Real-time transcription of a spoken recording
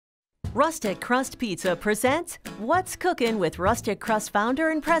Rustic Crust Pizza presents What's Cooking with Rustic Crust founder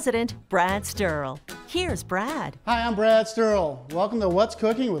and president, Brad Sterl. Here's Brad. Hi, I'm Brad Sterl. Welcome to What's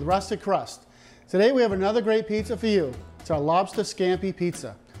Cooking with Rustic Crust. Today we have another great pizza for you. It's our Lobster Scampi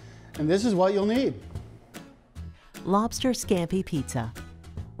Pizza. And this is what you'll need. Lobster Scampi Pizza.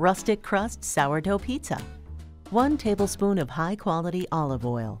 Rustic Crust Sourdough Pizza. 1 tablespoon of high-quality olive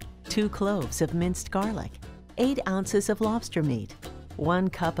oil. 2 cloves of minced garlic. 8 ounces of lobster meat. 1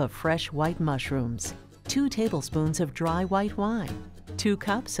 cup of fresh white mushrooms, 2 tablespoons of dry white wine, 2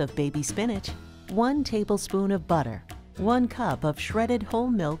 cups of baby spinach, 1 tablespoon of butter, 1 cup of shredded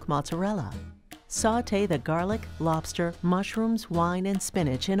whole milk mozzarella. Sauté the garlic, lobster, mushrooms, wine, and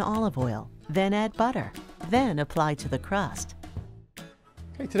spinach in olive oil. Then add butter. Then apply to the crust.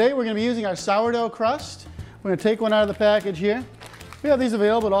 Okay, today we're going to be using our sourdough crust. We're going to take one out of the package here. We have these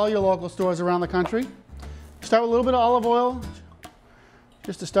available at all your local stores around the country. Start with a little bit of olive oil.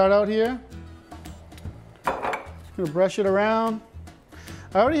 Just to start out here, I'm going to brush it around.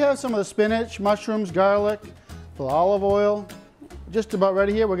 I already have some of the spinach, mushrooms, garlic, the olive oil. Just about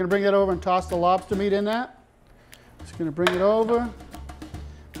ready here. We're going to bring that over and toss the lobster meat in that. Just going to bring it over.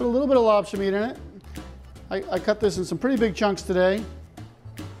 Put a little bit of lobster meat in it. I cut this in some pretty big chunks today.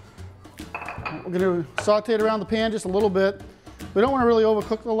 We're going to saute it around the pan just a little bit. We don't want to really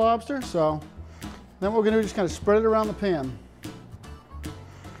overcook the lobster, so then what we're going to do is just kind of spread it around the pan.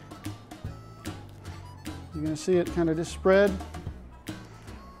 You're going to see it kind of just spread.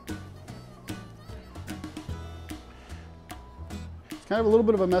 It's kind of a little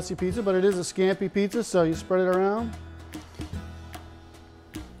bit of a messy pizza, but it is a scampi pizza, so you spread it around.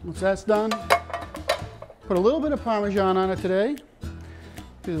 Once that's done, put a little bit of Parmesan on it today.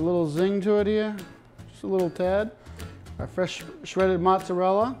 Gives a little zing to it here, just a little tad. Our fresh shredded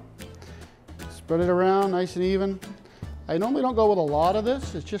mozzarella. Spread it around nice and even. I normally don't go with a lot of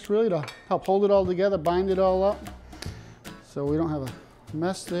this. It's just really to help hold it all together, bind it all up, so we don't have a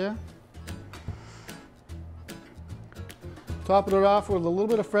mess there. Topping it off with a little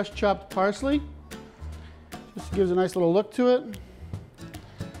bit of fresh chopped parsley. Just gives a nice little look to it.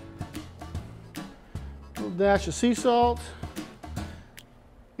 A little dash of sea salt.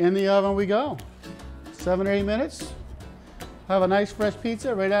 In the oven we go. 7 or 8 minutes. Have a nice fresh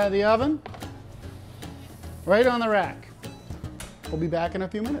pizza right out of the oven. Right on the rack. We'll be back in a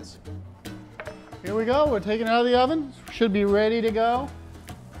few minutes. Here we go, we're taking it out of the oven. Should be ready to go.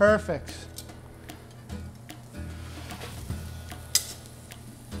 Perfect.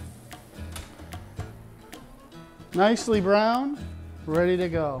 Nicely browned, ready to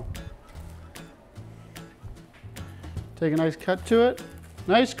go. Take a nice cut to it.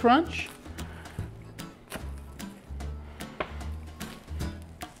 Nice crunch.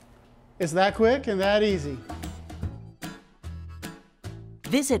 It's that quick and that easy.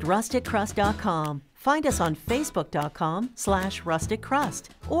 Visit rusticcrust.com. Find us on facebook.com/rusticcrust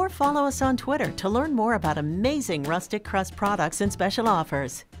or follow us on Twitter to learn more about amazing Rustic Crust products and special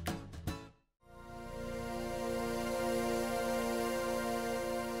offers.